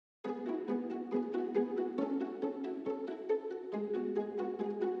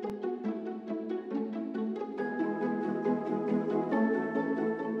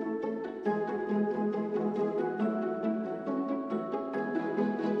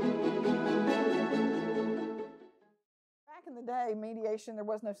day, mediation, there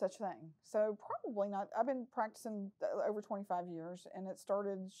was no such thing. So probably not. I've been practicing over 25 years, and it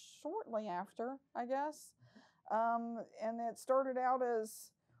started shortly after, I guess. And it started out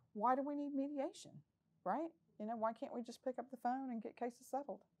as, why do we need mediation, right? You know, why can't we just pick up the phone and get cases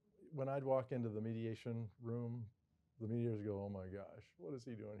settled? When I'd walk into the mediation room, the mediators go, oh my gosh, what is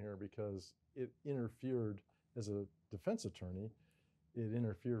he doing here? Because it interfered, as a defense attorney, it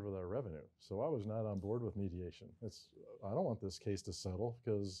interfered with our revenue. So I was not on board with mediation. I don't want this case to settle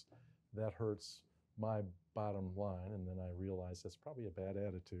because that hurts my bottom line. And then I realized that's probably a bad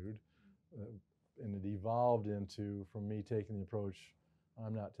attitude. And it evolved into, from me taking the approach,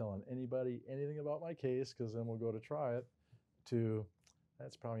 I'm not telling anybody anything about my case because then we'll go to try it, to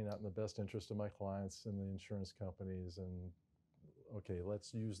that's probably not in the best interest of my clients and the insurance companies, and okay,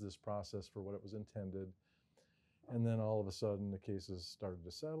 let's use this process for what it was intended. And then all of a sudden the cases started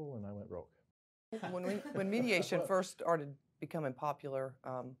to settle and I went rogue. When mediation first started becoming popular,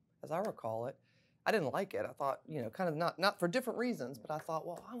 as I recall it, I didn't like it. I thought, you know, kind of not for different reasons, but I thought,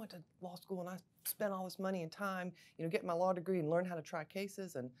 well, I went to law school and I spent all this money and time, you know, getting my law degree and learn how to try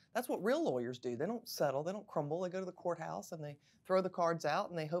cases. And that's what real lawyers do. They don't settle, they don't crumble. They go to the courthouse and they throw the cards out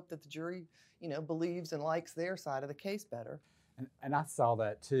and they hope that the jury, you know, believes and likes their side of the case better. And I saw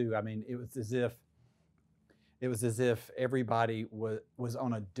that too. I mean, it was as if everybody was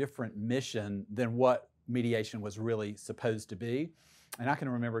on a different mission than what mediation was really supposed to be. And I can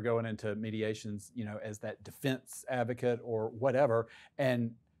remember going into mediations, you know, as that defense advocate or whatever,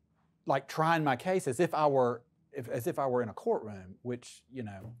 and like trying my case as if I were in a courtroom, which, you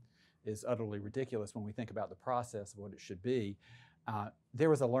know, is utterly ridiculous when we think about the process of what it should be. There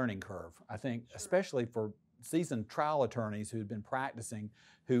was a learning curve, I think, especially for seasoned trial attorneys who had been practicing,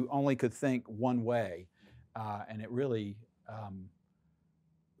 who only could think one way, and it really.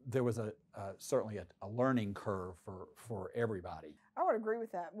 There was certainly a learning curve for everybody. I would agree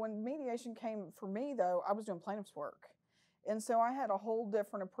with that. When mediation came for me, though, I was doing plaintiff's work. And so I had a whole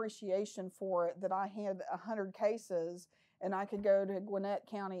different appreciation for it, that I had 100 cases and I could go to Gwinnett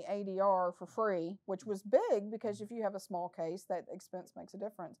County ADR for free, which was big because if you have a small case, that expense makes a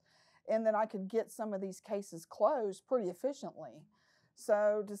difference. And then I could get some of these cases closed pretty efficiently.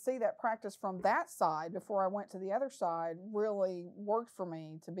 So to see that practice from that side before I went to the other side really worked for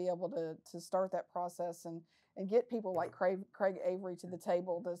me, to be able to start that process and get people like Craig Avery to the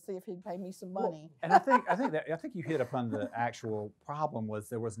table to see if he'd pay me some money. Well, and I think you hit upon the actual problem. Was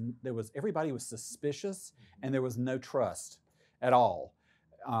there was everybody was suspicious and there was no trust at all,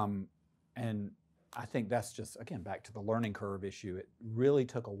 and I think that's just, again, back to the learning curve issue. It really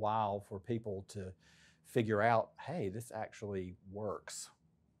took a while for people to figure out, hey, this actually works.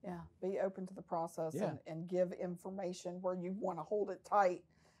 Yeah, be open to the process, Yeah. and give information where you want to hold it tight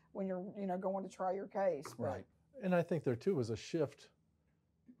when you're, you know, going to try your case. Right. And I think there too was a shift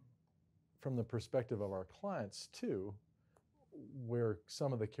from the perspective of our clients too, where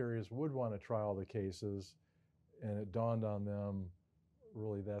some of the carriers would want to try all the cases, and it dawned on them,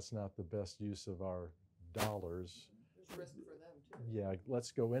 really that's not the best use of our dollars. There's risk for them too. Yeah,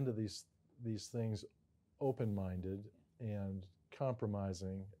 let's go into these things open-minded and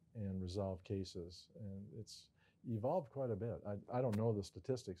compromising and resolve cases. And it's evolved quite a bit. I don't know the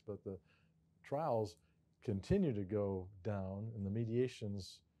statistics, but the trials continue to go down and the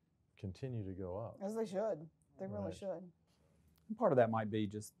mediations continue to go up. As they should. They really Right. should. Part of that might be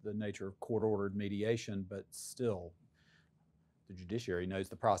just the nature of court-ordered mediation, but still, the judiciary knows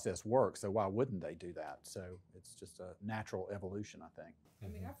the process works, so why wouldn't they do that? So it's just a natural evolution, I think. I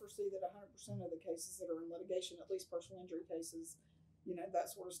mean, I foresee that 100% of the cases that are in litigation, at least personal injury cases, you know, that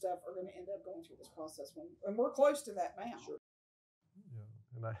sort of stuff, are going to end up going through this process. And we're close to that now. Sure.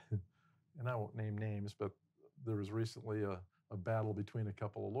 Yeah, and I won't name names, but there was recently a battle between a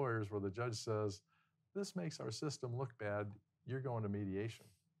couple of lawyers where the judge says, this makes our system look bad, you're going to mediation.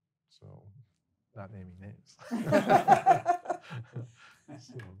 So, not naming names.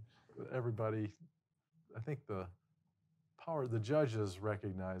 So, everybody, I think the judges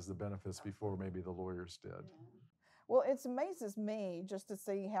recognize the benefits before maybe the lawyers did. Yeah. Well, it amazes me just to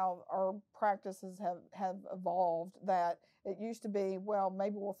see how our practices have evolved, that it used to be, well,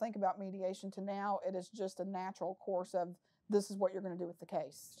 maybe we'll think about mediation, to now it is just a natural course of, this is what you're going to do with the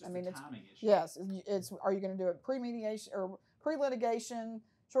case. It's just a timing issue. Yes, it's are you going to do it pre-mediation or pre-litigation,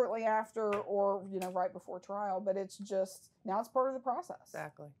 shortly after, or, you know, right before trial? But it's just, now it's part of the process.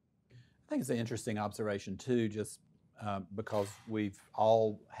 Exactly. I think it's an interesting observation too, just because we've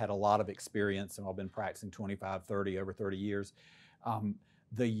all had a lot of experience and I've been practicing 25, 30, over 30 years.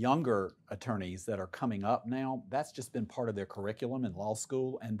 The younger attorneys that are coming up now, that's just been part of their curriculum in law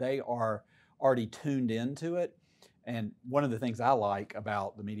school, and they are already tuned into it. And one of the things I like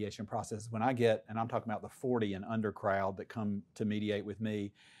about the mediation process, when I get, and I'm talking about the 40 and under crowd that come to mediate with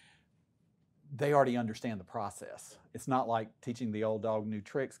me, they already understand the process. It's not like teaching the old dog new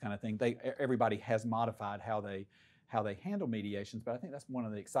tricks kind of thing. Everybody has modified how they handle mediations, but I think that's one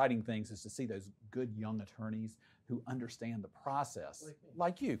of the exciting things is to see those good young attorneys who understand the process,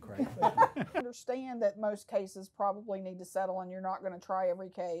 like you, Craig. Understand that most cases probably need to settle, and you're not going to try every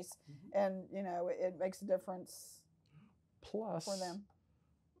case, and it makes a difference. Plus, for them,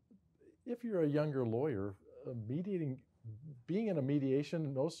 if you're a younger lawyer, being in a mediation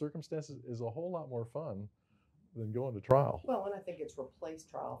in those circumstances is a whole lot more fun than going to trial. Well, and I think it's replaced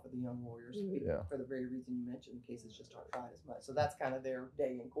trial for the young lawyers for the very reason you mentioned. Cases just aren't tried as much. So that's kind of their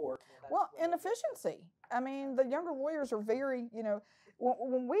day in court. Well, and efficiency. I mean, the younger lawyers are very,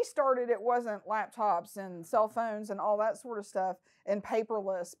 when we started, it wasn't laptops and cell phones and all that sort of stuff and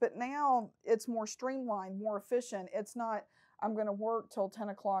paperless. But now it's more streamlined, more efficient. It's not, I'm going to work till 10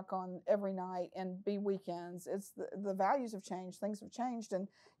 o'clock on every night and be weekends. It's the values have changed. Things have changed. And,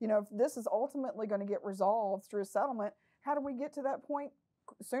 if this is ultimately going to get resolved through a settlement, how do we get to that point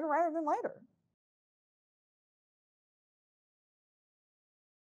sooner rather than later?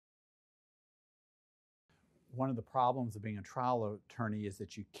 One of the problems of being a trial attorney is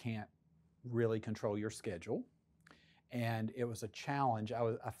that you can't really control your schedule. And it was a challenge.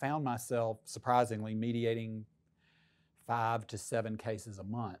 I found myself, surprisingly, mediating 5 to 7 cases a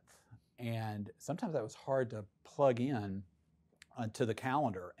month. And sometimes that was hard to plug in to the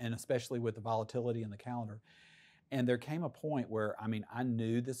calendar, and especially with the volatility in the calendar. And there came a point where, I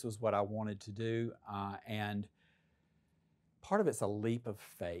knew this was what I wanted to do. And part of it's a leap of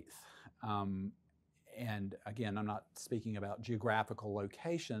faith. And again, I'm not speaking about geographical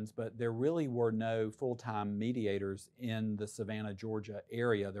locations, but there really were no full-time mediators in the Savannah, Georgia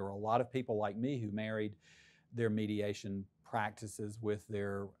area. There were a lot of people like me who married their mediation practices with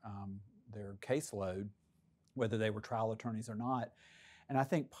their caseload, whether they were trial attorneys or not. And I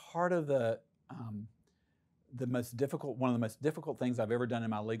think part of one of the most difficult things I've ever done in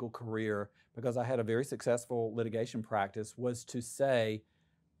my legal career, because I had a very successful litigation practice, was to say,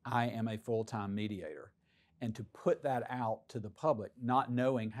 I am a full-time mediator, and to put that out to the public, not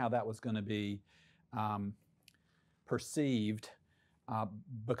knowing how that was going to be perceived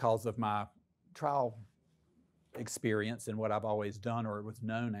because of my trial experience and what I've always done or was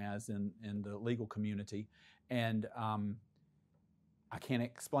known as in the legal community. And I can't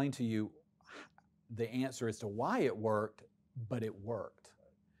explain to you the answer as to why it worked, but it worked.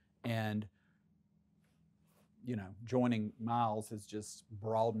 And joining Miles has just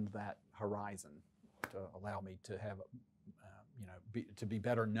broadened that horizon to allow me to have, to be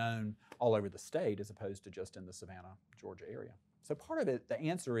better known all over the state as opposed to just in the Savannah, Georgia area. So part of it, the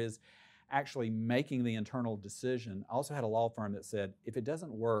answer is actually making the internal decision. I also had a law firm that said, if it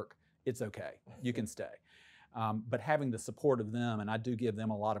doesn't work, it's okay, you can stay. But having the support of them, and I do give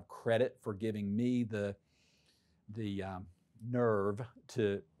them a lot of credit for giving me the nerve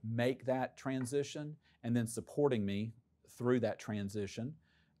to make that transition, and then supporting me through that transition,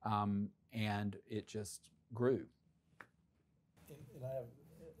 and it just grew.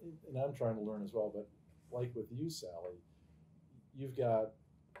 And I'm trying to learn as well, but like with you, Sally, you've got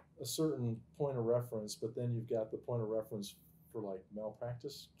a certain point of reference, but then you've got the point of reference for like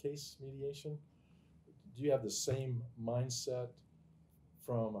malpractice case mediation. Do you have the same mindset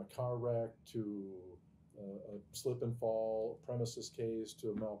from a car wreck to a slip and fall premises case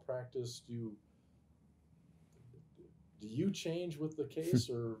to a malpractice? Do you change with the case,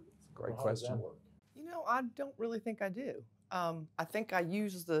 or Great how does that question. work? I don't really think I do. I think I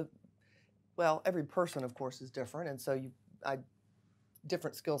use every person, of course, is different, and so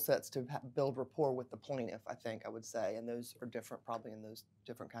different skill sets to build rapport with the plaintiff, I would say, and those are different probably in those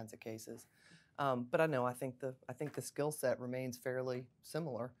different kinds of cases. But I think the skill set remains fairly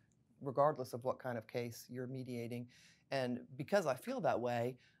similar, regardless of what kind of case you're mediating. And because I feel that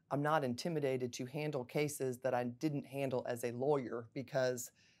way, I'm not intimidated to handle cases that I didn't handle as a lawyer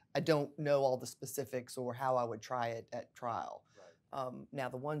because I don't know all the specifics or how I would try it at trial. Right. Now,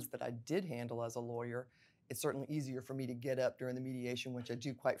 the ones that I did handle as a lawyer, it's certainly easier for me to get up during the mediation, which I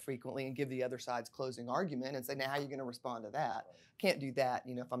do quite frequently, and give the other side's closing argument and say, now how are you going to respond to that? Can't do that,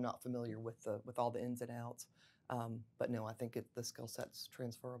 if I'm not familiar with all the ins and outs. But no, I think the skill set's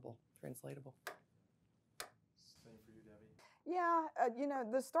translatable. Same for you, Debbie. Yeah,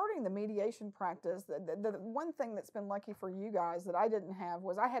 starting the mediation practice, the one thing that's been lucky for you guys that I didn't have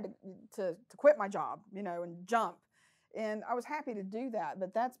was I had to quit my job, and jump. And I was happy to do that,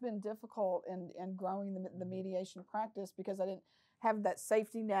 but that's been difficult in growing the mediation practice because I didn't have that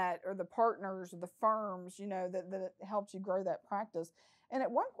safety net, or the partners or the firms, that helped you grow that practice. And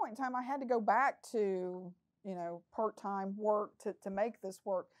at one point in time, I had to go back to, part-time work to make this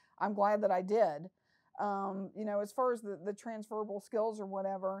work. I'm glad that I did. As far as the transferable skills or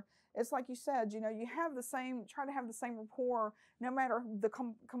whatever, it's like you said, you try to have the same rapport no matter the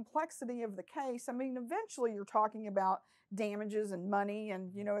complexity of the case. I mean, eventually you're talking about damages and money,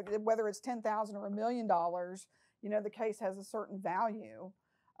 and, whether it's $10,000 or $1 million, the case has a certain value.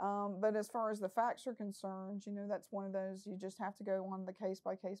 But as far as the facts are concerned, that's one of those, you just have to go on the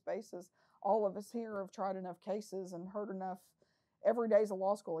case-by-case basis. All of us here have tried enough cases and heard enough. Every day's a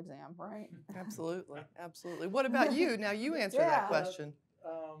law school exam, right? Absolutely, absolutely. What about you? Now you answer that question.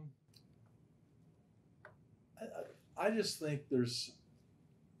 I just think there's,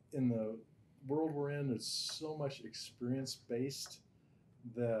 in the world we're in, it's so much experience-based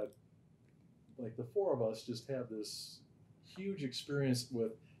that, like, the four of us just have this huge experience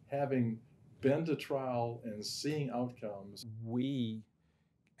with having been to trial and seeing outcomes. We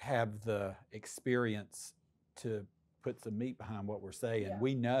have the experience to put some meat behind what we're saying. Yeah.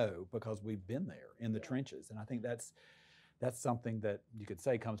 We know because we've been there in the trenches, and I think that's something that you could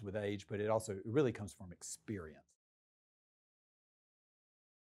say comes with age, but it really comes from experience.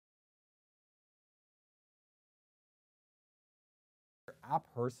 I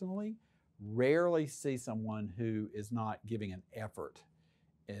personally rarely see someone who is not giving an effort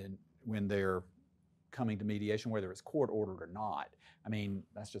when they're coming to mediation, whether it's court ordered or not. I mean,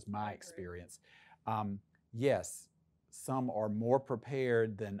 that's just my experience. Yes, some are more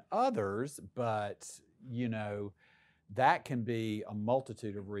prepared than others, but that can be a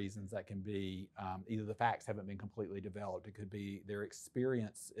multitude of reasons. That can be either the facts haven't been completely developed. It could be their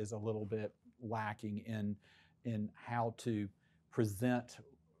experience is a little bit lacking in how to present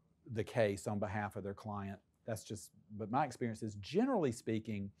the case on behalf of their client. But my experience is, generally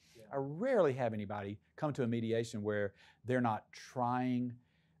speaking, I rarely have anybody come to a mediation where they're not trying.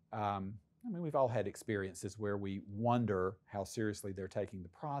 We've all had experiences where we wonder how seriously they're taking the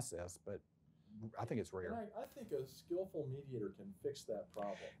process, but I think it's rare. And I think a skillful mediator can fix that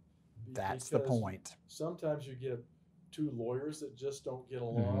problem. That's the point. Sometimes you get two lawyers that just don't get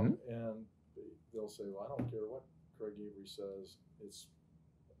along, and they'll say, well, I don't care what Craig Avery says,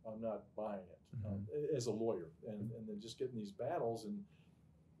 I'm not buying it as a lawyer. And then just getting these battles, and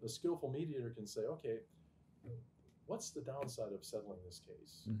a skillful mediator can say, okay, what's the downside of settling this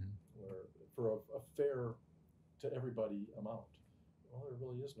case for a fair to everybody amount? Well, there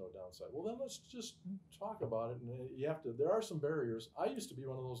really is no downside. Well, then let's just talk about it. And there are some barriers. I used to be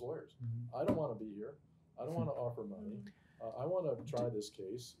one of those lawyers. I don't want to be here. I don't want to offer money. I want to try this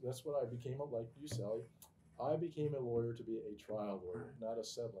case. That's what I became, like you, Sally. I became a lawyer to be a trial lawyer, not a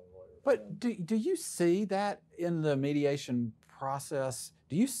settling lawyer. But do you see that in the mediation process?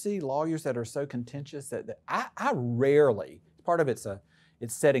 Do you see lawyers that are so contentious that I rarely, part of it's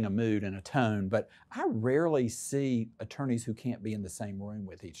setting a mood and a tone, but I rarely see attorneys who can't be in the same room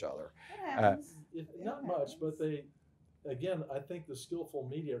with each other. Not much, but again, I think the skillful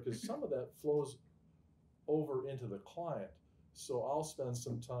mediator, because some of that flows over into the client. So I'll spend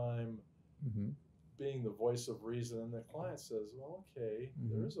some time being the voice of reason, and the client says, well, okay,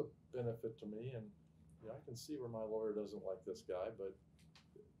 there is a benefit to me, and I can see where my lawyer doesn't like this guy, but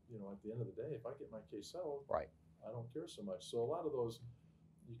at the end of the day, if I get my case settled, right, I don't care so much. So a lot of those,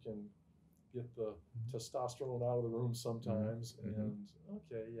 you can get the testosterone out of the room sometimes, and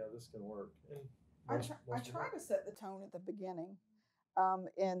okay, yeah, this can work. And I try to set the tone at the beginning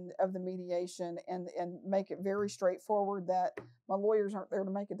of the mediation and make it very straightforward that my lawyers aren't there to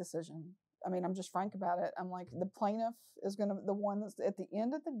make a decision. I mean, I'm just frank about it. I'm like, the plaintiff is the one that's at the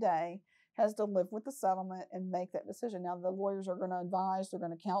end of the day has to live with the settlement and make that decision. Now, the lawyers are going to advise, they're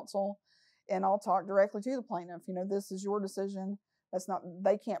going to counsel, and I'll talk directly to the plaintiff. This is your decision.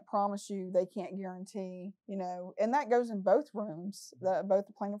 They can't promise you, they can't guarantee, and that goes in both rooms, both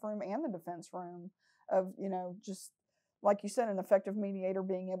the plaintiff room and the defense room, of, just like you said, an effective mediator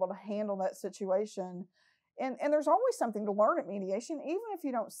being able to handle that situation. And there's always something to learn at mediation, even if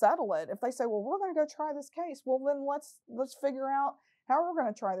you don't settle it. If they say, well, we're going to go try this case, well, then let's figure out how we're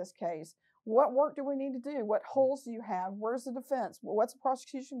going to try this case. What work do we need to do? What holes do you have? Where's the defense? What's the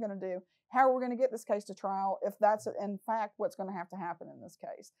prosecution going to do? How are we going to get this case to trial if that's, in fact, what's going to have to happen in this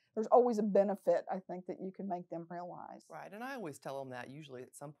case? There's always a benefit, I think, that you can make them realize. Right, and I always tell them that usually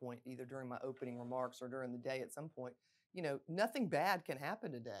at some point, either during my opening remarks or during the day at some point, nothing bad can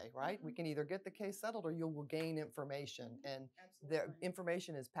happen today, right? We can either get the case settled or you will gain information, and the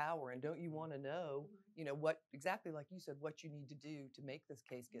information is power. And don't you want to know, what exactly, like you said, what you need to do to make this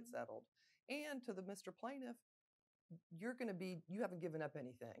case get settled? And to the Mr. Plaintiff, you haven't given up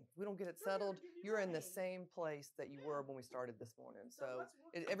anything. If we don't get it settled, you're in the same place that you were when we started this morning. So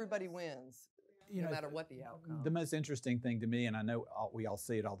everybody wins, no matter what the outcome. The most interesting thing to me, and I know we all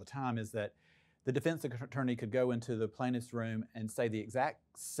see it all the time, is that the defense attorney could go into the plaintiff's room and say the exact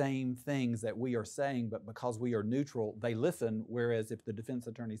same things that we are saying, but because we are neutral, they listen, whereas if the defense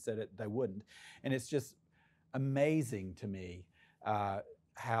attorney said it, they wouldn't. And it's just amazing to me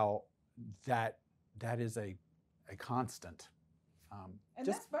how that is a constant. And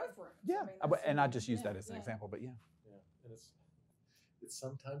that's both rooms. Yeah, I mean, and I just use that as an example, but yeah. Yeah, and it's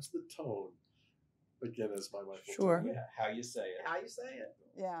sometimes the tone, again, as my wife will Sure. tell me. Yeah, how you say it. How you say it.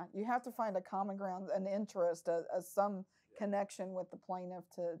 Yeah, you have to find a common ground, an interest, some connection with the plaintiff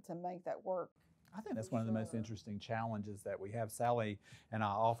to make that work. I think that's one of the most interesting challenges that we have. Sally and I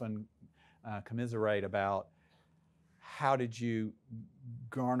often commiserate about how did you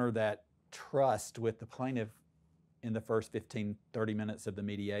garner that trust with the plaintiff in the first 15, 30 minutes of the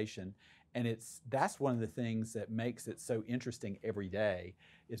mediation. And that's one of the things that makes it so interesting every day,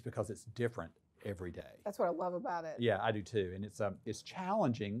 is because it's different every day. That's what I love about it. Yeah, I do too. And it's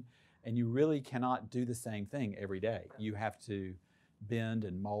challenging, and you really cannot do the same thing every day. You have to bend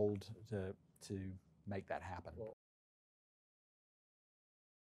and mold to make that happen.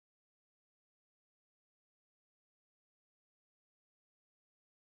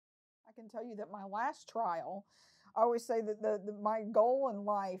 I can tell you that my last trial, I always say that my goal in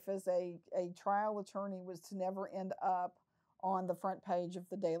life as a trial attorney was to never end up on the front page of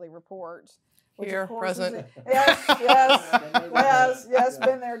the Daily Report. Here, present. Yes,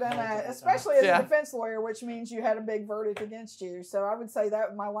 been there, done that. Especially as a defense lawyer, which means you had a big verdict against you. So I would say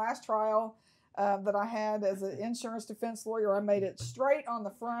that my last trial that I had as an insurance defense lawyer, I made it straight on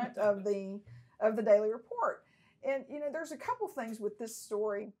the front of the Daily Report. And there's a couple things with this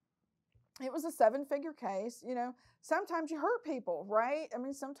story. It was a 7-figure case. Sometimes you hurt people, right? I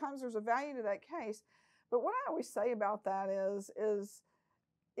mean, sometimes there's a value to that case. But what I always say about that is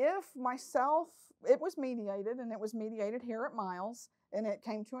if it was mediated, and it was mediated here at Miles, and it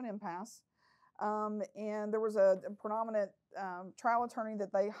came to an impasse, and there was a predominant trial attorney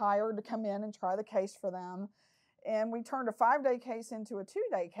that they hired to come in and try the case for them. And we turned a 5-day case into a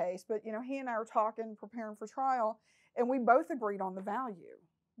 2-day case. But, he and I were talking, preparing for trial, and we both agreed on the value.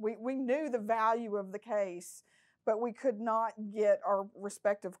 We knew the value of the case, but we could not get our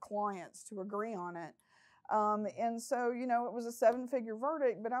respective clients to agree on it. And so, it was a 7-figure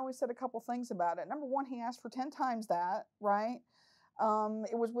verdict, but I always said a couple things about it. Number one, he asked for 10 times that, right?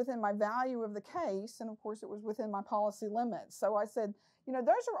 It was within my value of the case, and of course it was within my policy limits. So I said,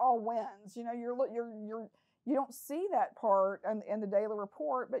 those are all wins. You don't see that part in the Daily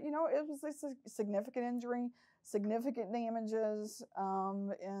Report, but it was a significant injury, significant damages,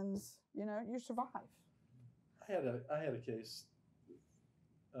 and you survive. I had a case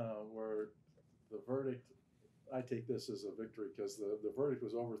where the verdict, I take this as a victory, because the verdict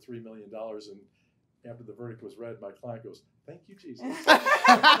was over $3 million, and after the verdict was read, my client goes, "Thank you, Jesus."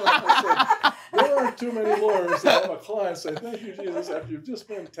 I said, there aren't too many lawyers that have a client say, "Thank you, Jesus," after you've just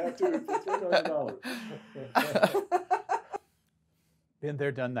been tattooed for $3 million. Been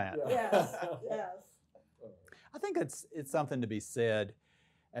there, done that. Yes. I think it's something to be said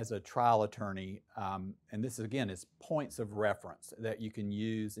as a trial attorney, and this again is points of reference that you can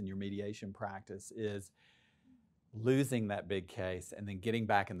use in your mediation practice, is losing that big case and then getting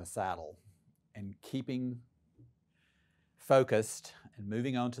back in the saddle and keeping focused and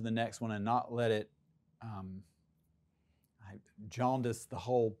moving on to the next one, and not let it jaundice the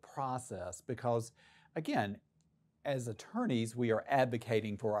whole process. Because again, as attorneys, we are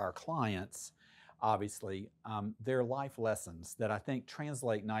advocating for our clients. Obviously, they're life lessons that I think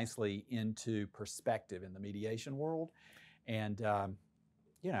translate nicely into perspective in the mediation world. And, I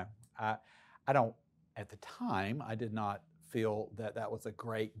don't, at the time, I did not feel that was a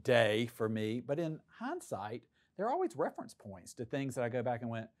great day for me. But in hindsight, there are always reference points to things that I go back and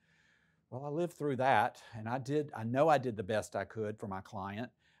went, well, I lived through that, and I know I did the best I could for my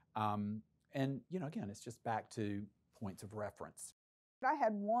client. And, again, it's just back to points of reference. I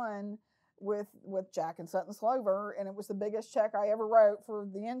had one with Jack and Sutton Slover, and it was the biggest check I ever wrote for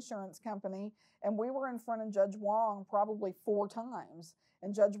the insurance company. And we were in front of Judge Wong probably 4 times.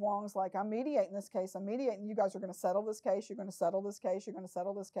 And Judge Wong's like, "I'm mediating this case. I'm mediating. You guys are going to settle this case. You're going to settle this case. You're going to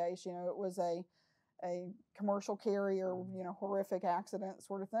settle this case." It was a commercial carrier, horrific accident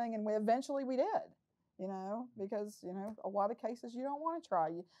sort of thing. And we did, because, a lot of cases you don't want to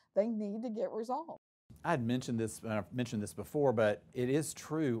try. They need to get resolved. I had mentioned this, and I've mentioned this before, but it is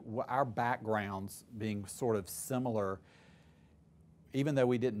true, our backgrounds being sort of similar, even though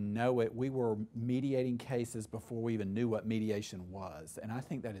we didn't know it, we were mediating cases before we even knew what mediation was. And I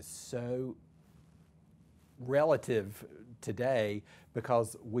think that is so relative today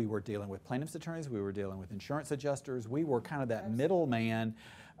because we were dealing with plaintiff's attorneys, we were dealing with insurance adjusters, we were kind of that middleman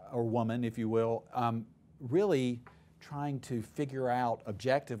or woman, if you will, really trying to figure out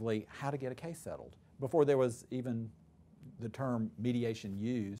objectively how to get a case settled before there was even the term mediation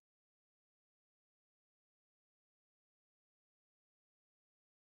used.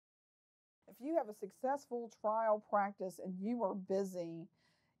 If you have a successful trial practice and you are busy,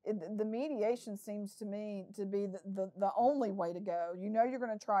 the mediation seems to me to be the only way to go. You know you're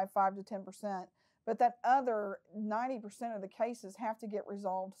going to try 5 to 10%, but that other 90% of the cases have to get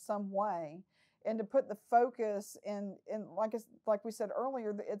resolved some way. And to put the focus in like we said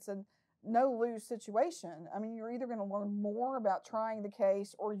earlier, it's a no-lose situation. I mean, you're either going to learn more about trying the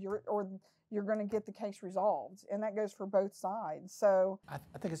case or you're going to get the case resolved, and that goes for both sides. So I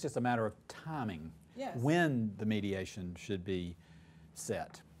think it's just a matter of timing. Yes. When the mediation should be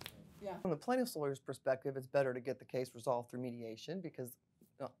set. Yeah. From the plaintiff's lawyer's perspective, it's better to get the case resolved through mediation because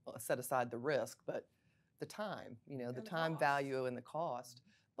set aside the risk, but the time, the time value and the cost.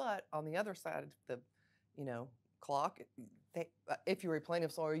 But on the other side of the, clock, if you're a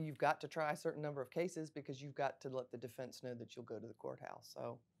plaintiff's lawyer, you've got to try a certain number of cases because you've got to let the defense know that you'll go to the courthouse.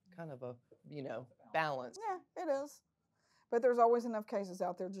 So kind of a, balance. Yeah, it is. But there's always enough cases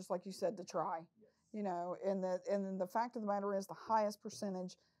out there, just like you said, to try. And the fact of the matter is the highest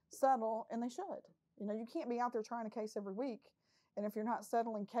percentage settle, and they should. You can't be out there trying a case every week. And if you're not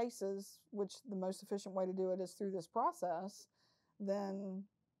settling cases, which the most efficient way to do it is through this process, then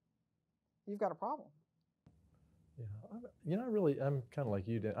you've got a problem. Yeah, I'm kind of like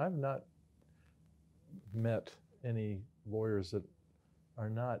you, Dan. I've not met any lawyers that are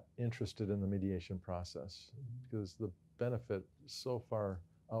not interested in the mediation process because the benefit so far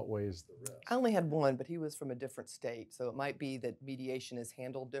outweighs the risk. I only had one, but he was from a different state, so it might be that mediation is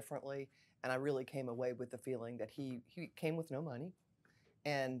handled differently. And I really came away with the feeling that he came with no money,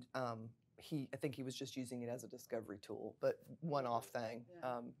 and I think he was just using it as a discovery tool, but one-off thing.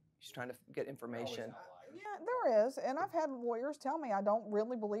 He's trying to get information. Yeah, there is, and I've had lawyers tell me I don't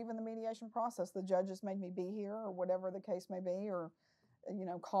really believe in the mediation process. The judges made me be here, or whatever the case may be, or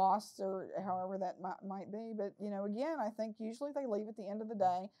costs, or however that might be. But again, I think usually they leave at the end of the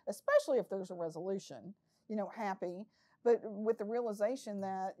day, especially if there's a resolution, happy, but with the realization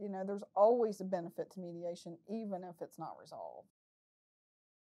that there's always a benefit to mediation, even if it's not resolved.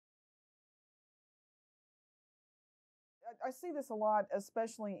 I see this a lot,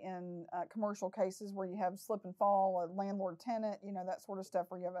 especially in commercial cases where you have slip and fall, a landlord-tenant, that sort of stuff,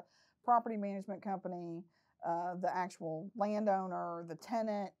 where you have a property management company, the actual landowner, the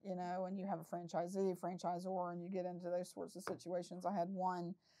tenant, and you have a franchisee, franchisor, and you get into those sorts of situations. I had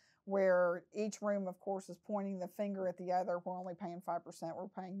one where each room, of course, is pointing the finger at the other. We're only paying 5%. We're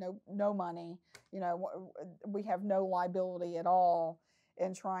paying no money. We have no liability at all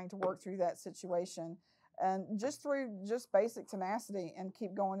in trying to work through that situation. And just through basic tenacity and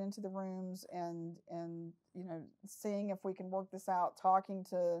keep going into the rooms and seeing if we can work this out, talking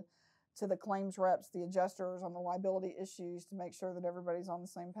to the claims reps, the adjusters on the liability issues to make sure that everybody's on the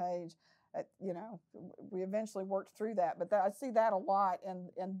same page. We eventually worked through that. But I see that a lot in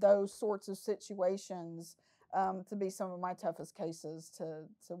those sorts of situations to be some of my toughest cases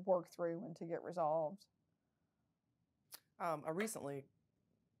to work through and to get resolved. I recently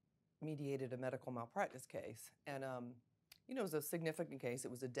mediated a medical malpractice case, and it was a significant case.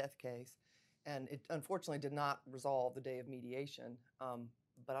 It was a death case, and it unfortunately did not resolve the day of mediation,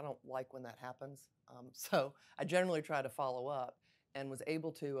 but I don't like when that happens, so I generally try to follow up, and was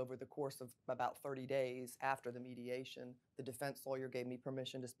able to, over the course of about 30 days after the mediation. The defense lawyer gave me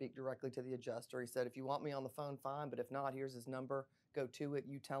permission to speak directly to the adjuster. He said, if you want me on the phone, fine, but if not, here's his number, go to it,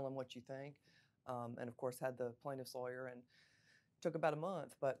 you tell him what you think, and of course had the plaintiff's lawyer, and took about a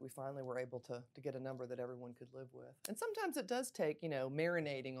month, but we finally were able to get a number that everyone could live with. And sometimes it does take,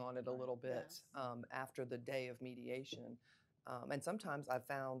 marinating on it a little bit. Yes. After the day of mediation. And sometimes I've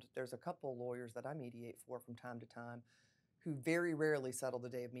found there's a couple lawyers that I mediate for from time to time who very rarely settle the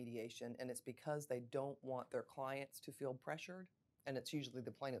day of mediation, and it's because they don't want their clients to feel pressured, and it's usually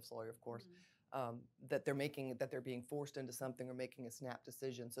the plaintiff's lawyer, of course, that they're being forced into something or making a snap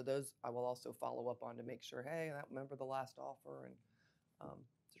decision. So those I will also follow up on to make sure, hey, I remember the last offer, and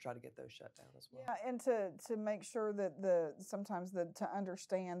to try to get those shut down as well. Yeah, and to make sure that to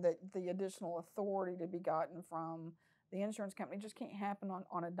understand that the additional authority to be gotten from the insurance company just can't happen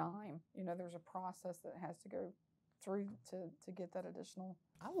on a dime. There's a process that has to go through to get that additional.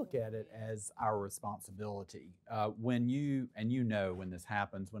 I look at it as our responsibility. When you know when this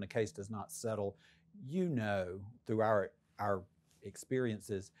happens, when a case does not settle, you know through our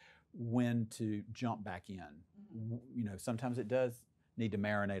experiences when to jump back in. You know, sometimes it does need to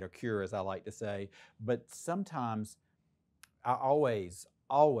marinate or cure, as I like to say, but sometimes I always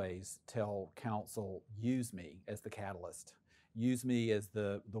tell counsel, use me as the catalyst, use me as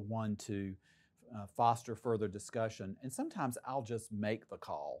the one to foster further discussion. And sometimes I'll just make the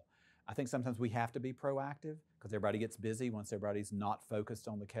call. I think sometimes we have to be proactive because everybody gets busy once everybody's not focused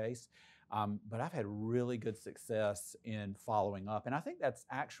on the case. But I've had really good success in following up. And I think that's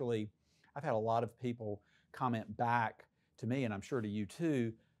actually, I've had a lot of people comment back to me, and I'm sure to you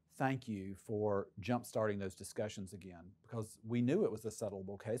too, thank you for jump-starting those discussions again, because we knew it was a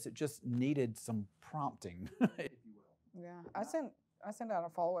settleable case. It just needed some prompting, if you will. Yeah, I send out a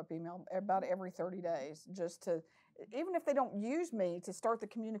follow-up email about every 30 days, just to, even if they don't use me, to start the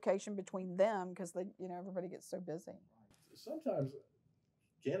communication between them, because they, you know, everybody gets so busy. Sometimes,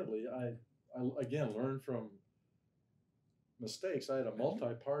 candidly, I again learn from mistakes. I had a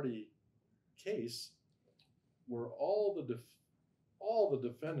multi-party case where all the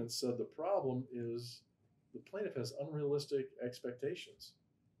defendants said the problem is the plaintiff has unrealistic expectations,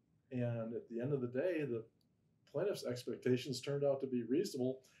 and at the end of the day, the plaintiff's expectations turned out to be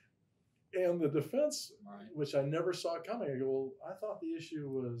reasonable, and the defense, which I never saw coming, I go, well, I thought the issue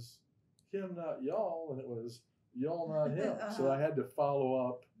was him, not y'all, and it was y'all, not him. So I had to follow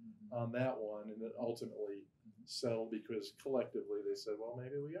up on that one, and it ultimately settled because collectively they said, well,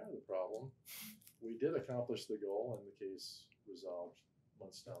 maybe we are the problem. We did accomplish the goal, and the case resolved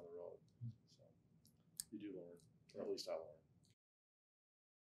months down the road. So you do learn, or at least I learned.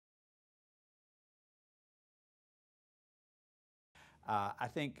 I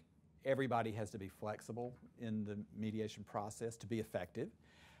think everybody has to be flexible in the mediation process to be effective,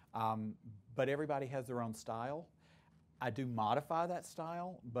 but everybody has their own style. I do modify that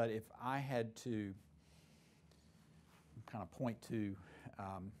style, but if I had to kind of point to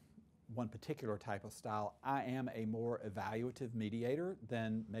one particular type of style, I am a more evaluative mediator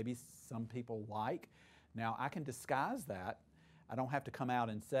than maybe some people like. Now, I can disguise that. I don't have to come out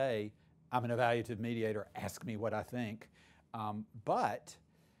and say, I'm an evaluative mediator, ask me what I think. But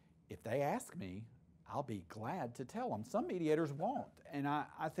if they ask me, I'll be glad to tell them. Some mediators won't. And I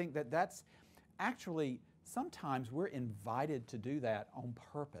think that that's actually, sometimes we're invited to do that on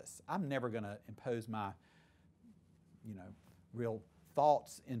purpose. I'm never going to impose my, real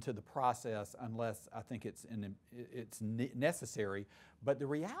thoughts into the process unless I think it's necessary. But the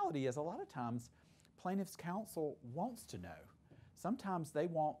reality is, a lot of times, plaintiff's counsel wants to know. Sometimes they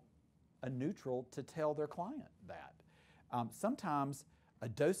want a neutral to tell their client that. Sometimes a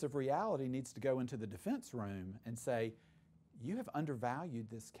dose of reality needs to go into the defense room and say, you have undervalued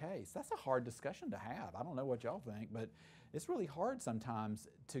this case. That's a hard discussion to have. I don't know what y'all think, but it's really hard sometimes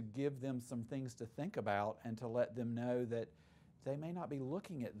to give them some things to think about and to let them know that they may not be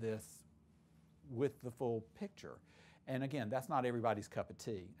looking at this with the full picture. And again, that's not everybody's cup of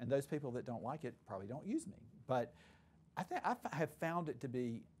tea. And those people that don't like it probably don't use me. But I have found it to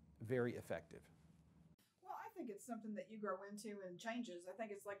be very effective. I think it's something that you grow into and changes. I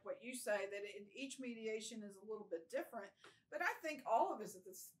think it's like what you say, that each mediation is a little bit different. But I think all of us at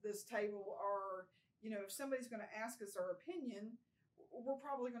this table are, if somebody's going to ask us our opinion, we're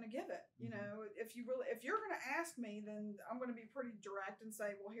probably going to give it. If you're going to ask me, then I'm going to be pretty direct and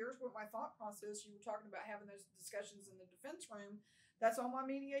say, well, here's what my thought process. You were talking about having those discussions in the defense room. That's all my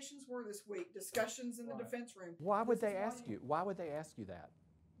mediations were this week. Discussions in the defense room. Why would they ask you? Why would they ask you that?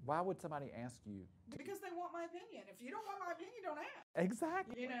 Why would somebody ask you? Because they want my opinion. If you don't want my opinion, don't ask.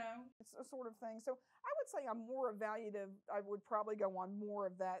 Exactly. It's a sort of thing. So I would say I'm more evaluative. I would probably go on more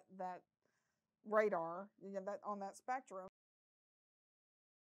of that radar, that on that spectrum.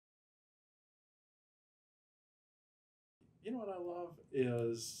 You know what I love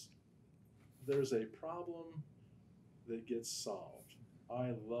is there's a problem that gets solved.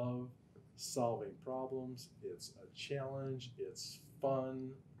 I love solving problems. It's a challenge. It's fun.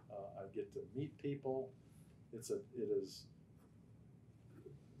 I get to meet people. There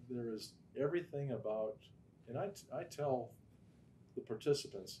is everything about, and I tell the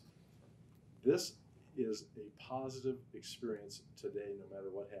participants, this is a positive experience today, no matter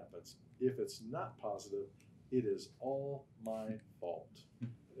what happens. If it's not positive, it is all my fault.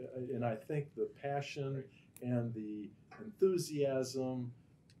 And I think the passion and the enthusiasm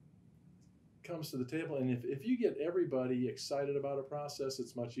comes to the table, and if you get everybody excited about a process,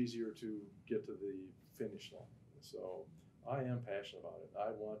 it's much easier to get to the finish line. So I am passionate about it.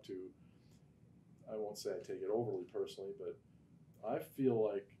 I want to I won't say I take it overly personally, but I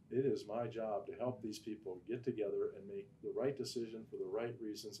feel like it is my job to help these people get together and make the right decision for the right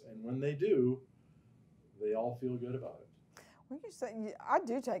reasons. And when they do, they all feel good about it. Well, you say, I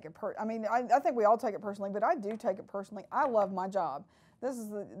do take it I mean, I think we all take it personally, but I do take it personally. I love my job. This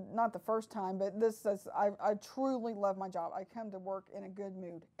is not the first time, but I truly love my job. I come to work in a good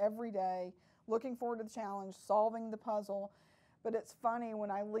mood every day, looking forward to the challenge, solving the puzzle. But it's funny, when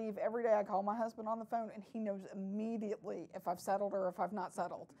I leave every day, I call my husband on the phone, and he knows immediately if I've settled or if I've not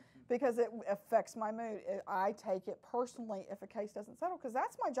settled, because it affects my mood. I take it personally if a case doesn't settle, because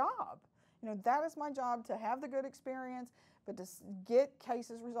that's my job. You know, that is my job, to have the good experience, but to get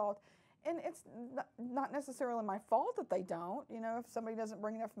cases resolved. And it's not necessarily my fault that they don't, you know, if somebody doesn't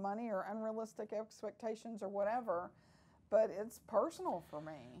bring enough money or unrealistic expectations or whatever, but it's personal for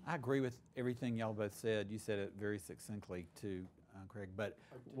me. I agree with everything y'all both said. You said it very succinctly too, Craig, but,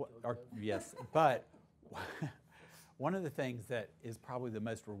 yes, but one of the things that is probably the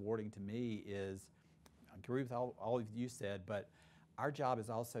most rewarding to me is, I agree with all of you said, but our job is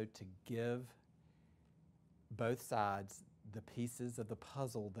also to give both sides the pieces of the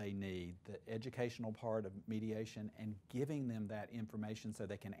puzzle they need, the educational part of mediation, and giving them that information so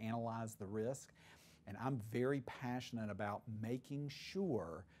they can analyze the risk. And I'm very passionate about making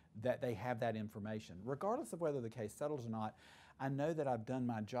sure that they have that information. Regardless of whether the case settles or not, I know that I've done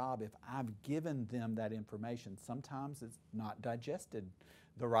my job if I've given them that information. Sometimes it's not digested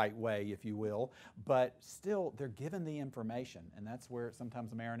the right way, if you will, but still they're given the information, and that's where it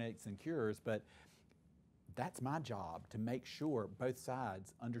sometimes marinates and cures. But that's my job, to make sure both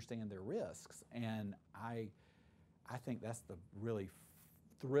sides understand their risks. And I think that's the really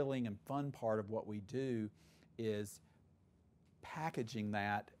thrilling and fun part of what we do, is packaging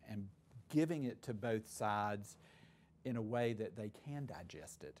that and giving it to both sides in a way that they can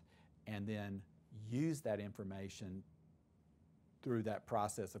digest it, and then use that information through that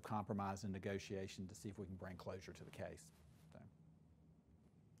process of compromise and negotiation to see if we can bring closure to the case. So.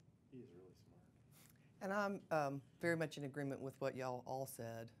 He's really smart. And I'm very much in agreement with what y'all all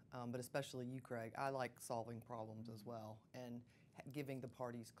said, but especially you, Craig. I like solving problems as well, and giving the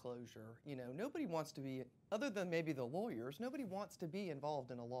parties closure. You know, nobody wants to be, other than maybe the lawyers, nobody wants to be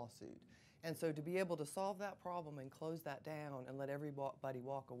involved in a lawsuit. And so to be able to solve that problem and close that down and let everybody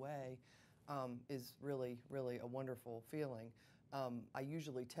walk away is really, really a wonderful feeling. I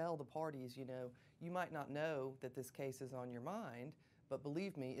usually tell the parties, you know, you might not know that this case is on your mind, but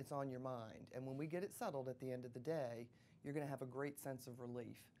believe me, it's on your mind. And when we get it settled at the end of the day, you're going to have a great sense of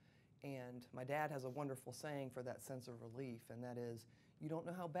relief. And my dad has a wonderful saying for that sense of relief, and that is, you don't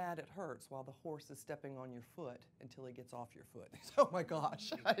know how bad it hurts while the horse is stepping on your foot until he gets off your foot. Oh my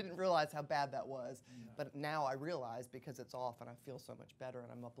gosh, I didn't realize how bad that was. But now I realize, because it's off, and I feel so much better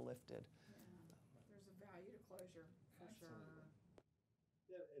and I'm uplifted. Yeah. There's a value to closure, for sure.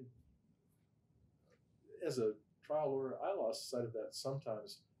 Yeah, and as a trial lawyer, I lost sight of that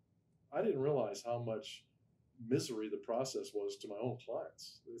sometimes. I didn't realize how much misery the process was to my own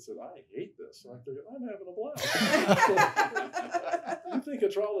clients. They said, I hate this. And I'm thinking, I'm having a blast. You think a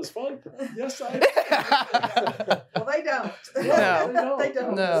trial is fun? Yes, I do. Well, they don't. Yeah, No. they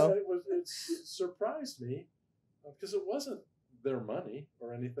don't. No. It surprised me, because it wasn't their money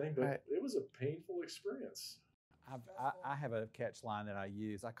or anything, but Right. it was a painful experience. I have a catch line that I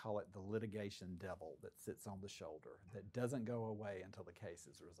use. I call it the litigation devil that sits on the shoulder, that doesn't go away until the case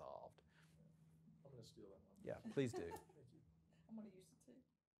is resolved. I'm going to steal that one. Yeah, please do. I'm going to use it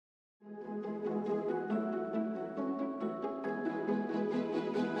too.